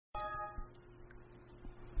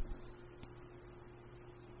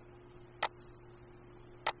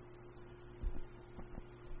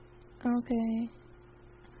Okay.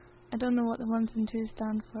 I don't know what the 1s and 2s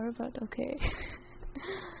stand for, but okay.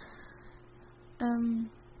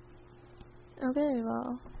 Okay,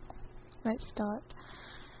 well, let's start.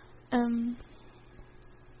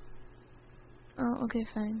 Oh, okay,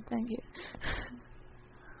 fine, thank you.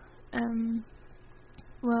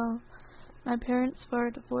 Well, my parents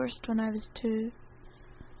were divorced when I was 2,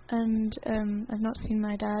 and I've not seen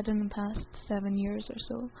my dad in the past 7 years or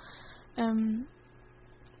so.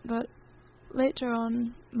 But later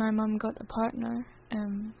on, my mum got a partner,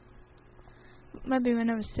 maybe when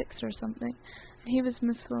I was 6 or something. He was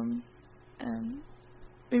Muslim.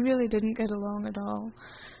 We really didn't get along at all,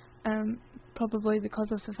 probably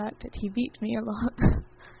because of the fact that he beat me a lot,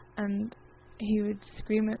 and he would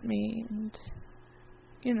scream at me, and,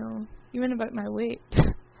 you know, even about my weight.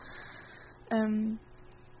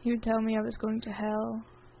 He would tell me I was going to hell.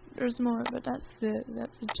 There's more, but that's the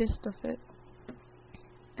gist of it.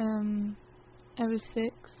 I was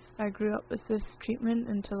 6. I grew up with this treatment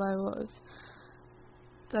until I was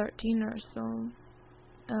 13 or so.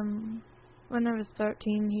 When I was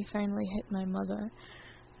 13, he finally hit my mother.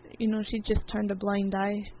 You know, she just turned a blind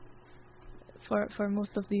eye for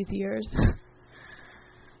most of these years.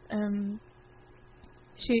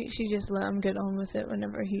 She just let him get on with it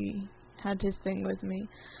whenever he had his thing with me.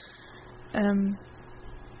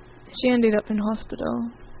 She ended up in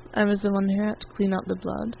hospital. I was the one who had to clean up the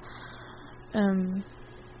blood.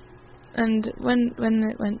 And when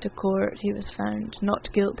it went to court, he was found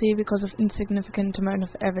not guilty because of insignificant amount of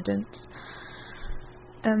evidence.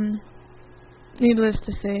 Needless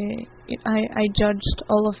to say, I judged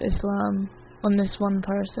all of Islam on this one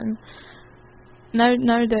person. Now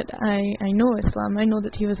that I know Islam, I know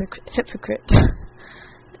that he was a hypocrite.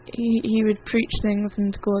 He would preach things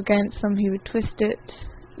and go against them. He would twist it.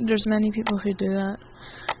 There's many people who do that.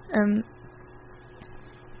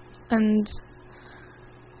 And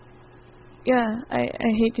yeah, I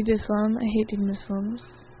hated Islam. I hated Muslims.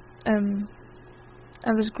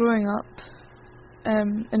 I was growing up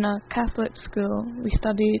in a Catholic school. We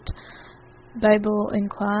studied Bible in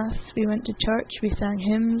class. We went to church. We sang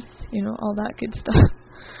hymns. You know, all that good stuff.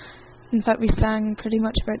 In fact, we sang pretty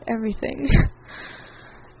much about everything.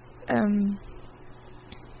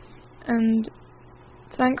 And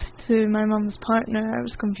thanks to my mum's partner, I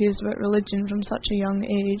was confused about religion from such a young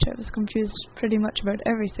age. I was confused pretty much about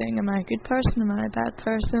everything. Am I a good person? Am I a bad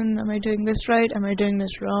person? Am I doing this right? Am I doing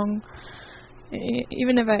this wrong?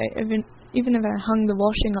 Even if I hung the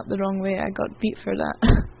washing up the wrong way, I got beat for that.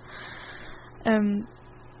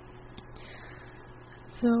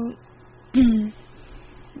 So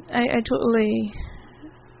I totally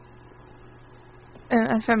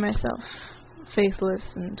I found myself faithless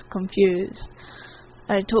and confused.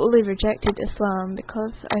 I totally rejected Islam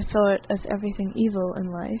because I saw it as everything evil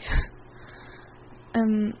in life.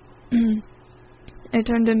 I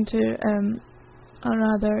turned into a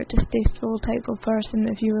rather distasteful type of person,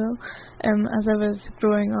 if you will, as I was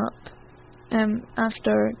growing up,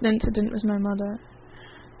 after the incident with my mother.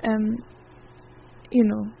 You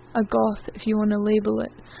know, a goth, if you want to label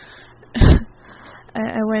it.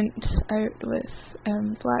 I went out with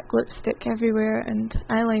black lipstick everywhere and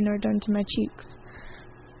eyeliner down to my cheeks.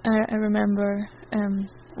 I remember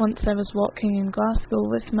once I was walking in Glasgow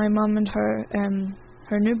with my mum and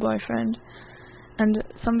her new boyfriend, and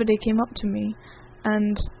somebody came up to me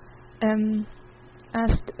and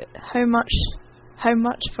asked how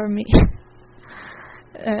much for me.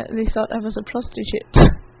 They thought I was a prostitute.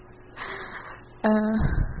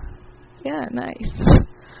 Yeah, nice.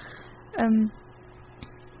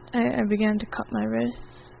 I began to cut my wrists.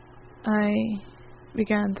 I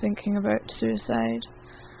began thinking about suicide.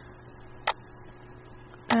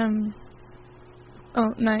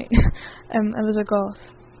 Oh, night. I was a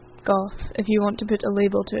goth, if you want to put a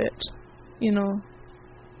label to it. You know.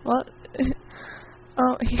 What?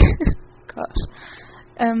 Oh, gosh.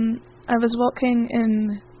 I was walking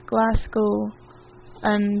in Glasgow,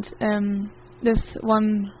 and this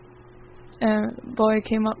one boy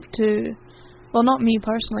came up to, well, not me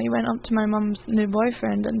personally, he went up to my mum's new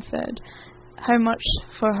boyfriend and said, how much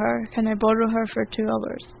for her? Can I borrow her for 2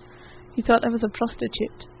 hours? He thought I was a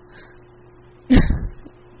prostitute.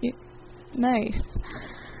 Nice.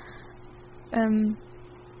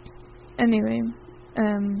 Anyway,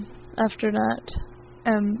 after that,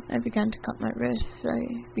 I began to cut my wrists.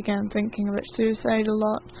 I began thinking about suicide a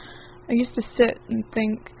lot. I used to sit and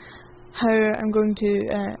think how I'm going to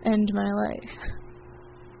end my life.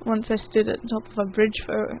 Once I stood at the top of a bridge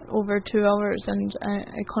for over 2 hours, and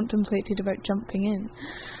I contemplated about jumping in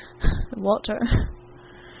the water.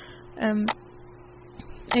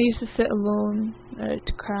 I used to sit alone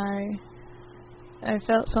to cry. I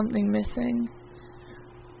felt something missing.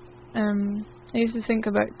 I used to think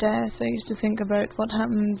about death. I used to think about what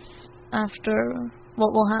happens after,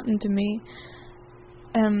 what will happen to me.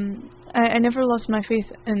 I never lost my faith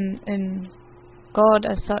in God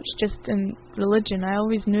as such, just in religion. I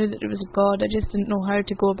always knew that it was God. I just didn't know how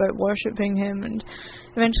to go about worshipping Him, and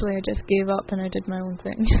eventually I just gave up and I did my own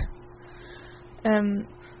thing.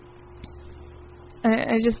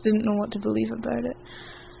 I just didn't know what to believe about it.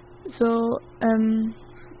 So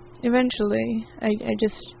eventually I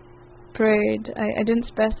just prayed. I didn't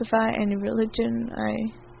specify any religion.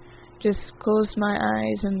 I just closed my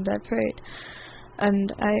eyes and I prayed.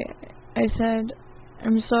 And I said,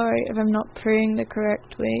 I'm sorry if I'm not praying the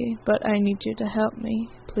correct way, but I need you to help me.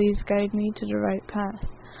 Please guide me to the right path.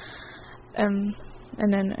 And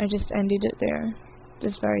then I just ended it there.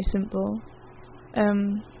 Just very simple.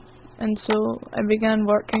 And so I began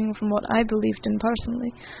working from what I believed in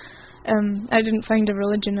personally. I didn't find a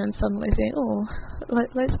religion and suddenly say, oh,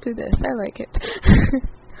 let's do this, I like it.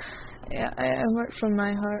 Yeah, I worked from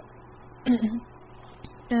my heart.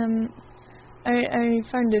 I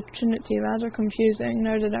found the Trinity rather confusing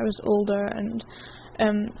now that I was older, and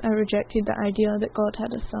I rejected the idea that God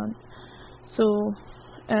had a son. So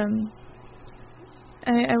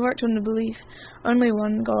I worked on the belief, only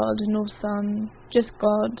one God, no son, just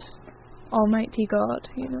God, Almighty God,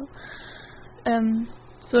 you know.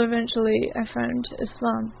 So eventually I found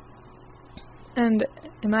Islam, and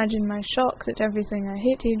imagine my shock that everything I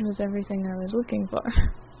hated was everything I was looking for.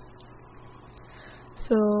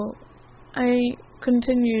 So I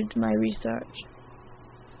continued my research.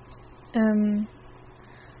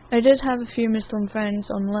 I did have a few Muslim friends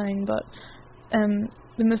online, but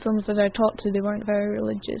the Muslims that I talked to, they weren't very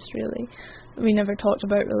religious, really. We never talked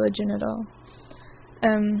about religion at all.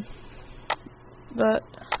 But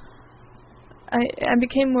I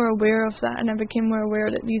became more aware of that, and I became more aware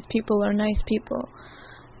that these people are nice people.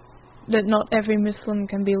 That not every Muslim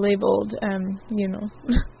can be labelled, you know,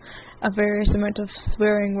 a various amount of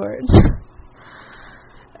swearing words.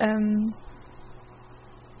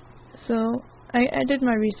 So I did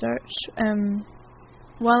my research.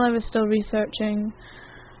 While I was still researching,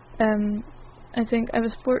 I think I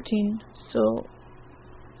was 14, so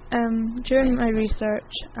during my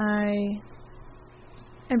research I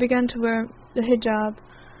began to wear the hijab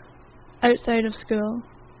outside of school,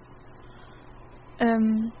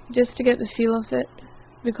 just to get the feel of it,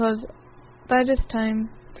 because by this time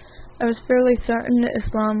I was fairly certain that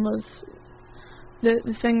Islam was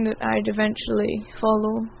the thing that I'd eventually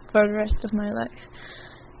follow for the rest of my life.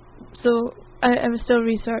 So I was still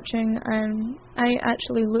researching, and I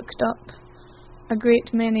actually looked up a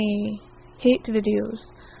great many hate videos,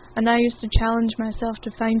 and I used to challenge myself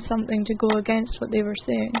to find something to go against what they were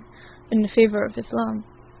saying in the favour of Islam.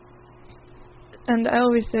 And I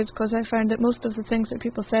always did, because I found that most of the things that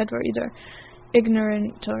people said were either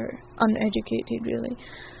ignorant or uneducated, really.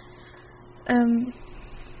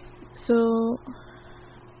 So,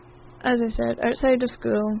 as I said, outside of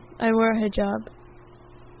school, I wore a hijab.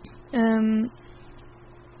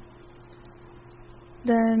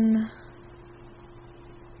 Then,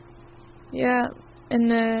 yeah, in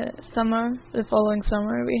the following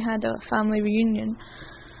summer, we had a family reunion,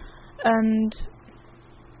 and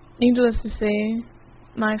needless to say,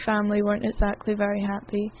 my family weren't exactly very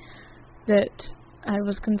happy that I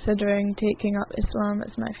was considering taking up Islam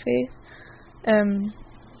as my faith.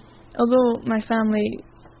 Although my family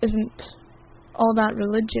isn't all that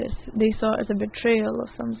religious, they saw it as a betrayal of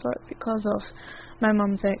some sort because of my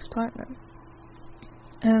mum's ex-partner.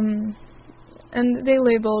 And they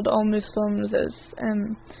labelled all Muslims as,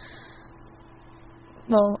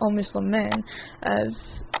 all Muslim men as,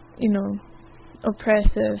 you know,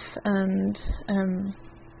 oppressive and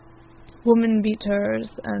woman beaters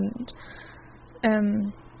and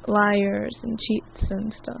liars and cheats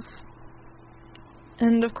and stuff.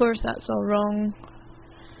 And of course that's all wrong.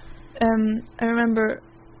 I remember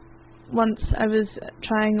once I was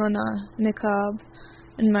trying on a niqab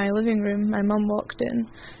in my living room. My mum walked in.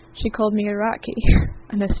 She called me Iraqi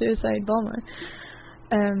and a suicide bomber.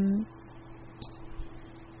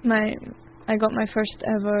 I got my first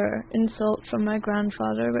ever insult from my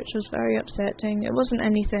grandfather, which was very upsetting. It wasn't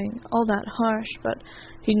anything all that harsh, but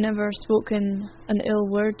he'd never spoken an ill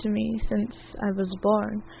word to me since I was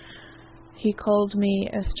born. He called me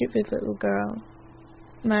a stupid little girl.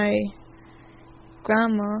 My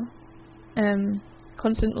grandma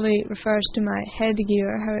constantly refers to my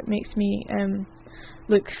headgear, how it makes me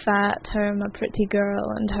look fat, how I'm a pretty girl,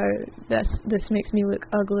 and how this makes me look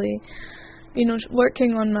ugly.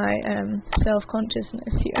 working on my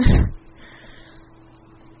self-consciousness here.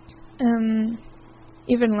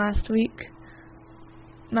 Even last week,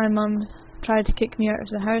 my mum tried to kick me out of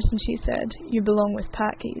the house, and she said, "You belong with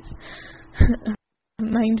Pakis."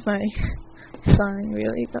 Mind my slang,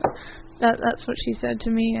 really, but that's what she said to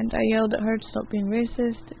me, and I yelled at her to stop being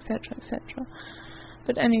racist, etc., etc.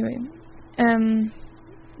 But anyway,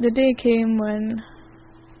 the day came when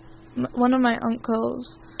one of my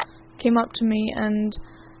uncles came up to me and,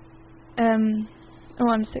 I'm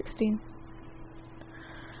 16.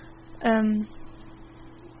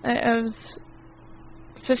 I was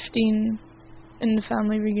 15 in the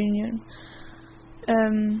family reunion.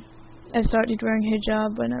 I started wearing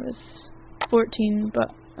hijab when I was 14, but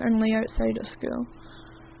only outside of school.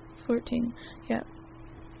 14, yeah.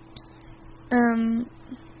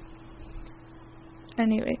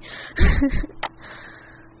 Anyway,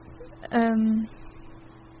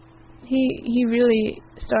 he really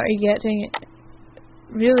started getting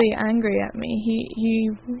really angry at me.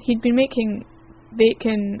 He'd been making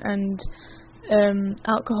bacon and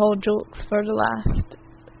alcohol jokes for the last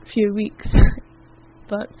few weeks,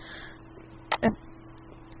 but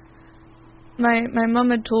my mum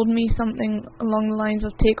had told me something along the lines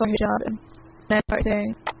of take off your hijab, and then I started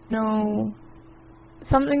saying no,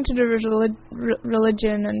 something to do with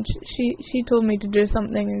religion, and she told me to do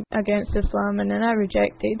something against Islam, and then I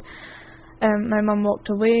rejected. My mum walked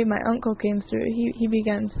away. My uncle came through. He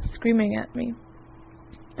began screaming at me,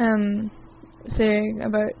 saying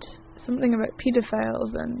about something about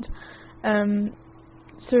pedophiles and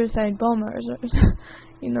suicide bombers, or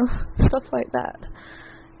stuff like that.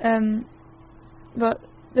 But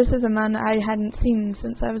this is a man that I hadn't seen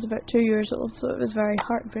since I was about 2 years old, so it was very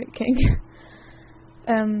heartbreaking.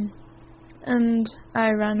 And I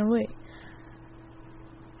ran away.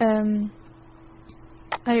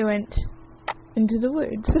 I went into the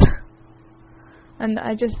woods and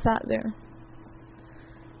I just sat there.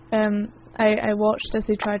 I watched as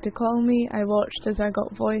they tried to call me. I watched as I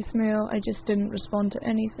got voicemail. I just didn't respond to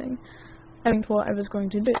anything. I think what I was going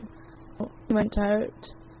to do. I went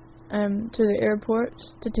out to the airport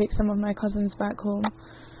to take some of my cousins back home.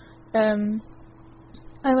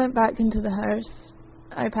 I went back into the house.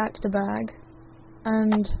 I packed a bag,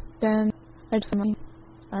 and then I took some money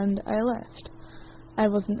and I left. I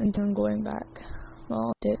wasn't intending on going back.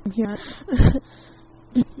 Well, I did. Yeah.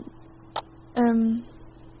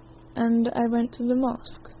 And I went to the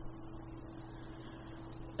mosque.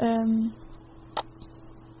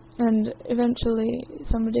 And eventually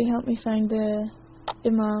somebody helped me find the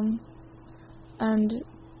imam, and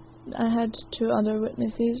I had 2 other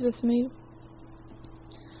witnesses with me.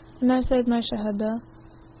 And I said my shahada.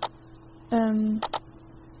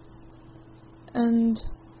 And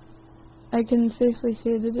I can safely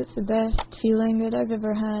say that it's the best feeling that I've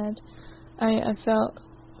ever had. I felt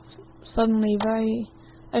suddenly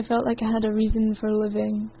I felt like I had a reason for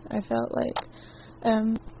living. I felt like,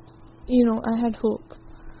 I had hope.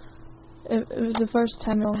 It was the first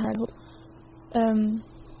time I had hope.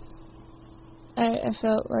 I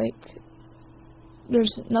felt like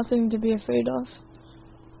there's nothing to be afraid of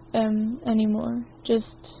anymore. Just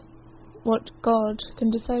what God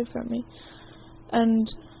can decide for me. And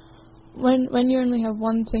when you only have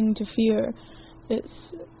one thing to fear, it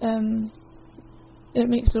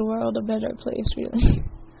makes the world a better place, really.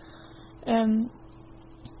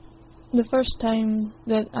 The first time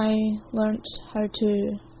that I learnt how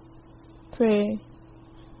to pray,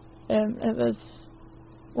 it was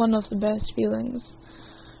one of the best feelings.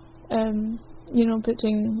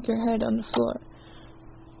 Putting your head on the floor.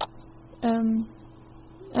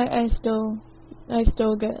 I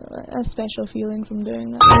still get a special feeling from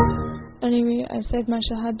doing that. Anyway, I said my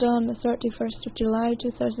shahada on the 31st of July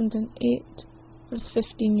 2008. I was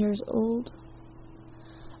 15 years old,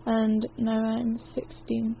 and now I'm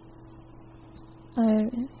 16. I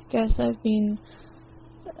guess I've been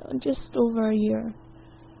just over a year.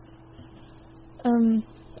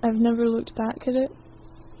 I've never looked back at it,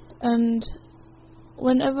 and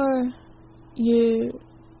whenever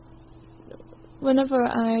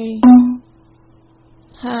I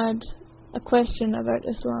had a question about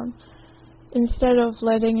Islam, instead of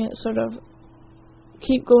letting it sort of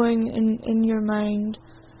keep going in your mind,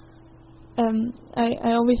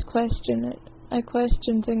 I always question it. I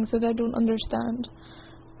question things that I don't understand,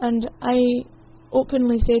 and I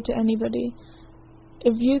openly say to anybody,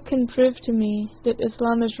 if you can prove to me that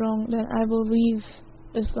Islam is wrong, then I will leave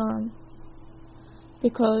Islam,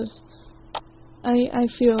 because I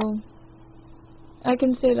feel I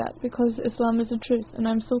can say that because Islam is the truth, and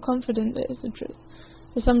I'm so confident that it's the truth.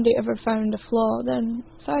 If somebody ever found a flaw, then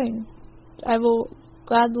fine, I will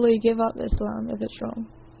gladly give up Islam if it's wrong.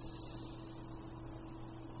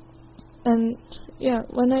 And yeah,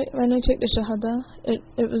 when I took the Shahada,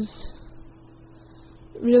 it was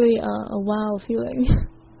really a wow feeling.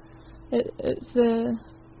 It's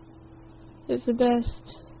the best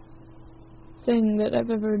thing that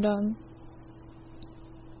I've ever done.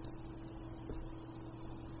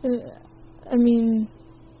 I mean,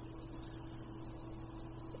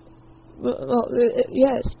 well,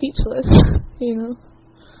 it's speechless, you know.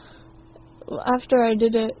 After I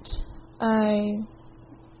did it, I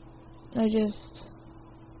just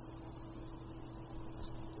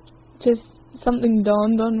something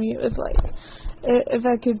dawned on me. It was like, if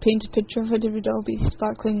I could paint a picture of it, it would all be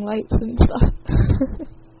sparkling lights and stuff.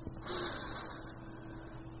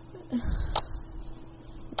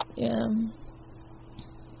 Yeah.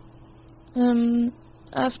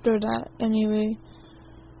 After that, anyway,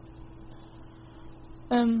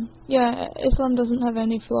 yeah, Islam doesn't have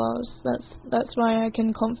any flaws. That's why I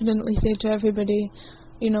can confidently say to everybody,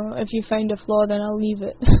 you know, if you find a flaw, then I'll leave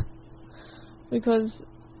it. Because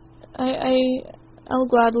I'll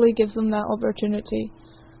gladly give them that opportunity.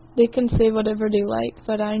 They can say whatever they like,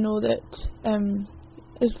 but I know that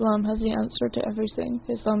Islam has the answer to everything.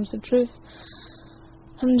 Islam's the truth.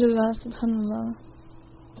 Alhamdulillah, subhanallah.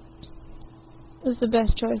 It's the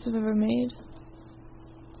best choice I've ever made.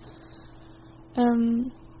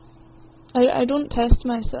 I don't test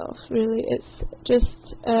myself, really. It's just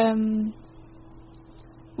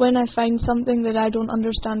when I find something that I don't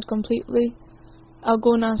understand completely, I'll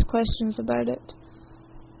go and ask questions about it.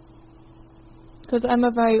 Because I'm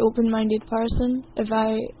a very open-minded person.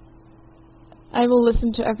 I will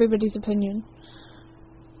listen to everybody's opinion.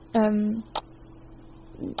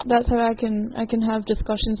 That's how I can have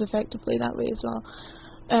discussions effectively that way as well.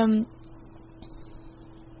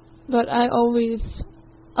 But I always,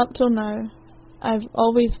 up till now, I've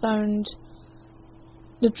always found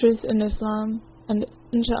the truth in Islam, and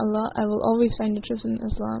inshallah I will always find the truth in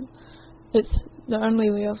Islam. It's the only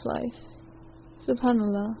way of life.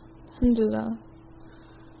 Subhanallah, alhamdulillah,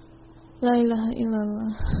 la ilaha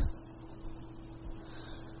illallah.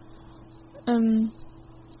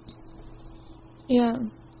 Yeah,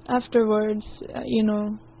 afterwards, you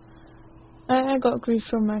know, I got grief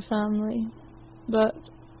from my family, but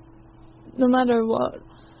no matter what,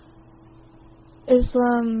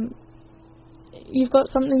 Islam, you've got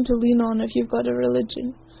something to lean on if you've got a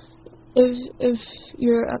religion. If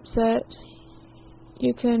you're upset,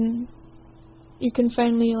 you can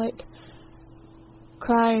finally like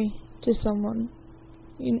cry to someone.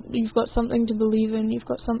 You've got something to believe in. You've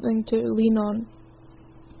got something to lean on.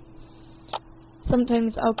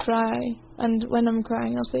 Sometimes I'll cry, and when I'm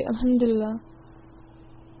crying, I'll say alhamdulillah,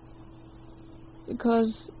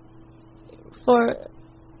 because for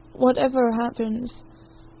whatever happens,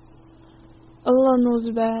 Allah knows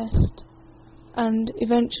best, and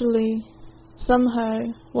eventually, somehow,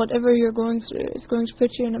 whatever you're going through is going to put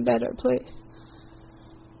you in a better place.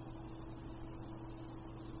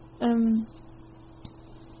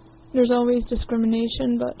 There's always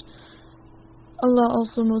discrimination, but Allah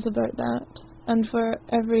also knows about that. And for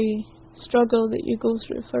every struggle that you go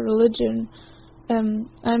through for religion,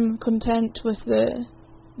 I'm content with the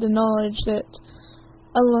knowledge that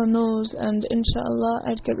Allah knows, and inshallah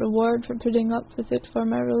I'd get reward for putting up with it for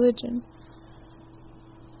my religion.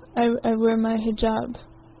 I wear my hijab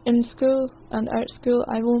in school and out school.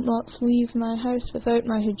 I will not leave my house without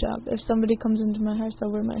my hijab. If somebody comes into my house,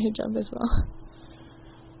 I'll wear my hijab as well.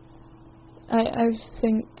 I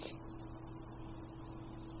think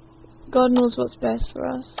God knows what's best for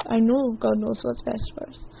us. I know God knows what's best for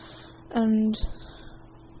us. And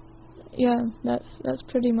yeah, that's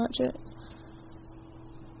pretty much it.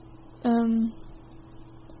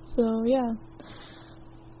 So yeah.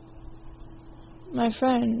 My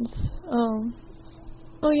friends,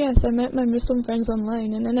 oh yes, I met my Muslim friends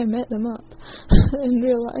online, and then I met them up in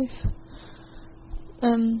real life.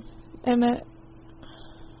 I met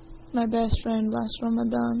my best friend last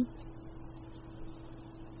Ramadan.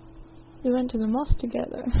 We went to the mosque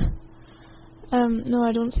together. No,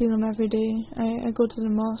 I don't see them every day. I go to the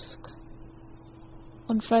mosque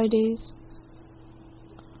on Fridays.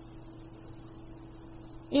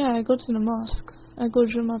 Yeah, I go to the mosque. I go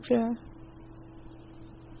to my prayer.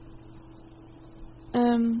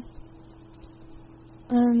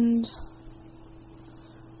 And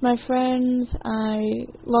my friends, I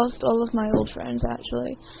lost all of my old friends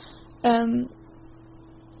actually.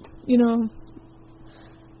 You know,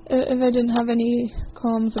 if I didn't have any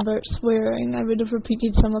qualms about swearing, I would have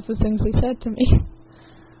repeated some of the things they said to me.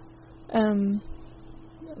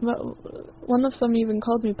 But one of them even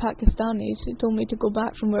called me Pakistani. She told me to go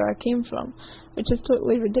back from where I came from, which is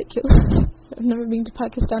totally ridiculous. I've never been to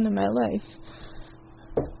Pakistan in my life.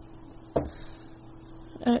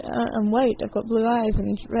 I'm white, I've got blue eyes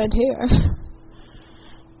and red hair.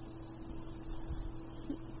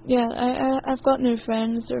 Yeah, I've got new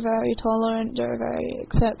friends. They're very tolerant, they're very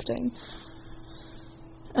accepting.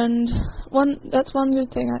 And that's one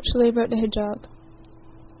good thing actually about the hijab.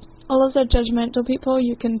 All of the judgmental people,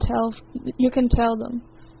 you can tell them.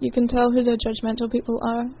 You can tell who the judgmental people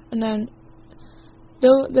are, and then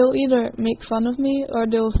they'll either make fun of me or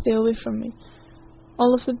they'll stay away from me.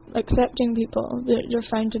 All of the accepting people, they're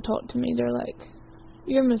fine to talk to me. They're like,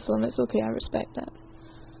 you're Muslim, it's okay, I respect that.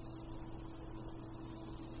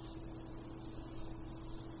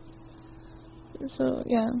 So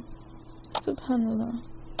yeah, subhanallah.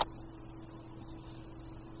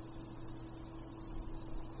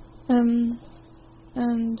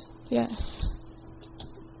 And yes,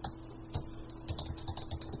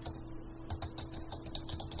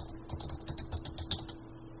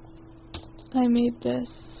 I made this.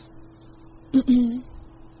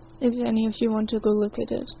 If any of you want to go look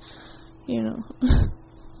at it, you know.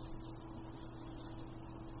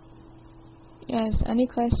 Yes, any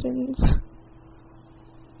questions?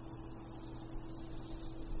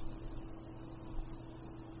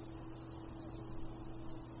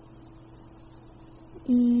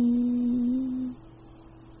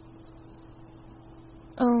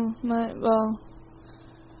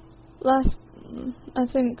 I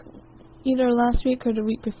think either last week or the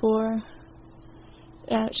week before,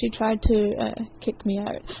 she tried to kick me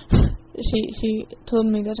out. She told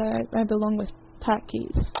me that I belong with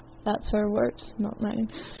Pakis. That's her words, not mine.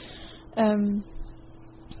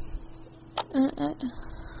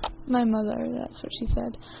 My mother, that's what she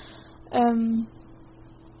said.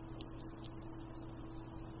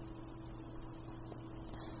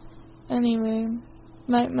 Anyway,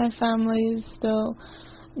 my family is still,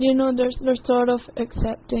 you know, they're sort of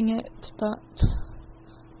accepting it, but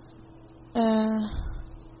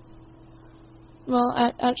well,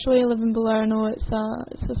 actually I live in Balerno. It's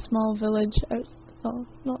a small village. Well,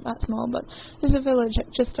 not that small, but it's a village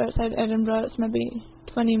just outside Edinburgh. It's maybe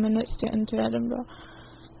 20 minutes to get into Edinburgh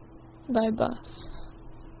by bus.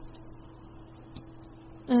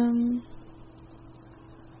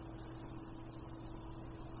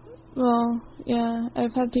 Well, yeah,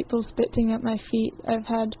 I've had people spitting at my feet. I've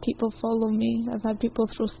had people follow me. I've had people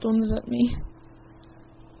throw stones at me.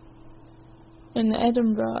 In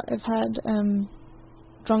Edinburgh, I've had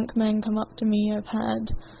drunk men come up to me. I've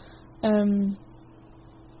had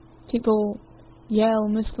people yell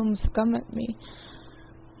Muslim scum at me,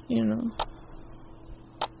 you know.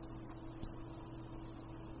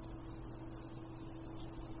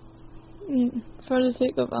 For the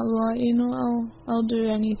sake of Allah, you know, I'll do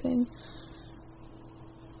anything.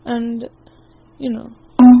 And, you know,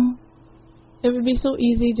 it would be so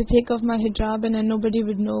easy to take off my hijab and then nobody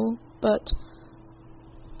would know, but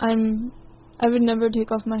I would never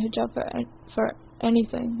take off my hijab for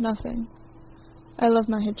anything, nothing. I love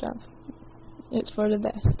my hijab. It's for the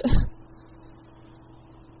best.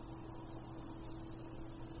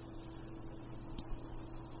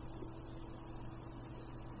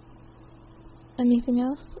 Anything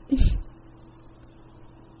else?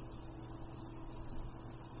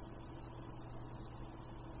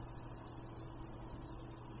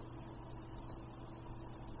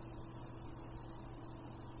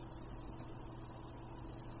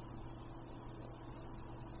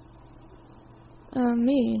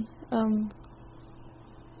 Me?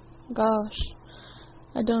 Gosh,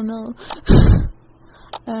 I don't know.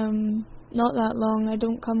 Not that long. I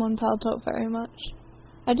don't come on Paltalk very much.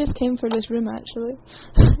 I just came for this room actually.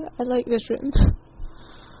 I like this room.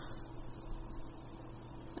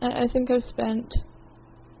 I think I've spent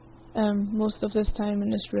most of this time in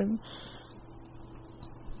this room.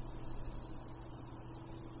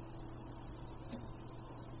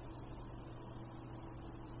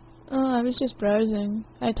 Oh, I was just browsing.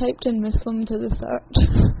 I typed in Muslim to the search.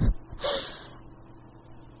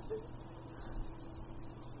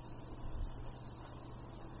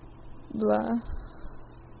 Blah.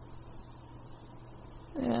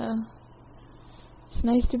 Yeah. It's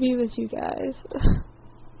nice to be with you guys.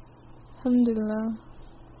 Alhamdulillah.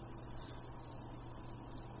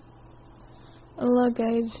 Allah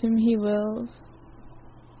guides whom He wills.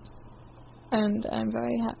 And I'm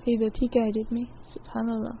very happy that He guided me.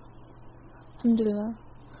 Subhanallah. Alhamdulillah.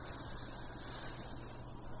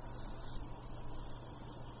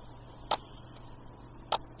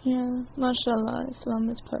 Yeah, mashallah, Islam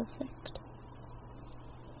is perfect.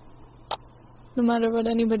 no matter what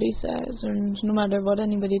anybody says, and no matter what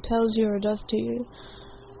anybody tells you or does to you.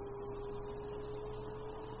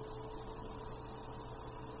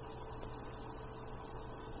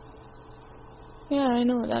 Yeah, I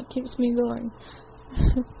know, that keeps me going.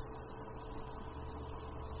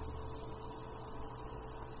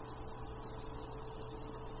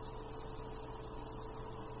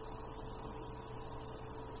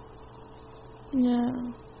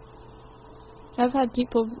 Yeah. I've had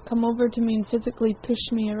people come over to me and physically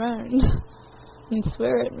push me around and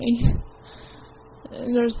swear at me.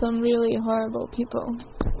 There's some really horrible people.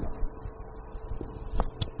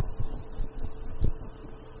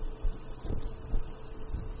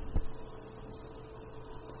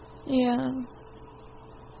 Yeah.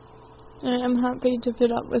 I'm happy to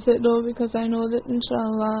put up with it though, because I know that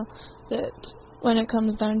inshallah, that when it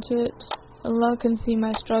comes down to it, Allah can see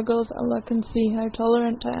my struggles, Allah can see how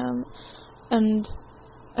tolerant I am, and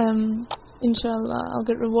inshallah I'll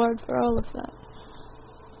get reward for all of that.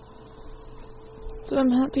 So I'm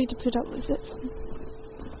happy to put up with it.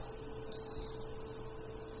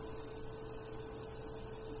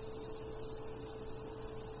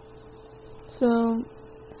 So,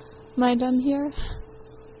 am I done here?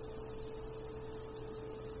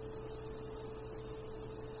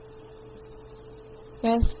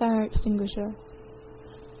 Yes, fire extinguisher.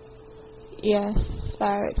 Yes,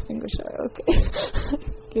 fire extinguisher, okay.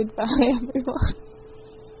 Goodbye, everyone.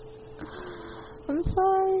 I'm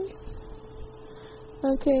sorry.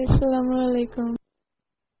 Okay, assalamu alaikum.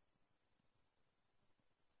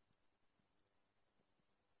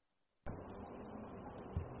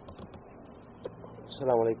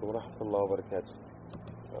 Assalamu alaikum wa rahmatullahi wa barakatuh.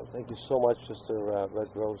 Thank you so much, Sister Red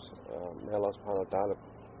Rose. May Allah.muhamaddan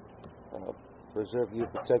preserve you,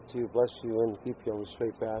 protect you, bless you, and keep you on the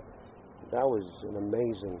straight path. That was an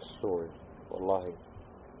amazing story, wallahi.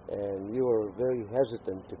 And you were very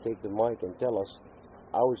hesitant to take the mic and tell us.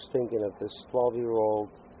 I was thinking of this 12-year-old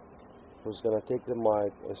who's going to take the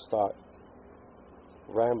mic and start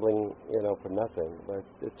rambling, for nothing. But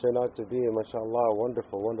it turned out to be, mashallah, a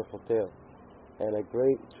wonderful, wonderful tale. And a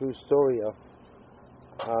great true story of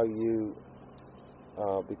how you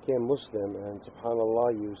became Muslim, and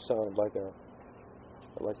subhanallah, you sound like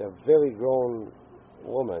a very grown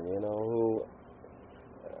woman, who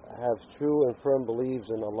have true and firm beliefs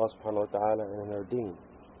in Allah subhanahu wa ta'ala and in her deen.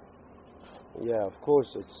 Yeah, of course,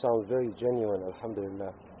 it sounds very genuine,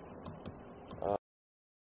 alhamdulillah.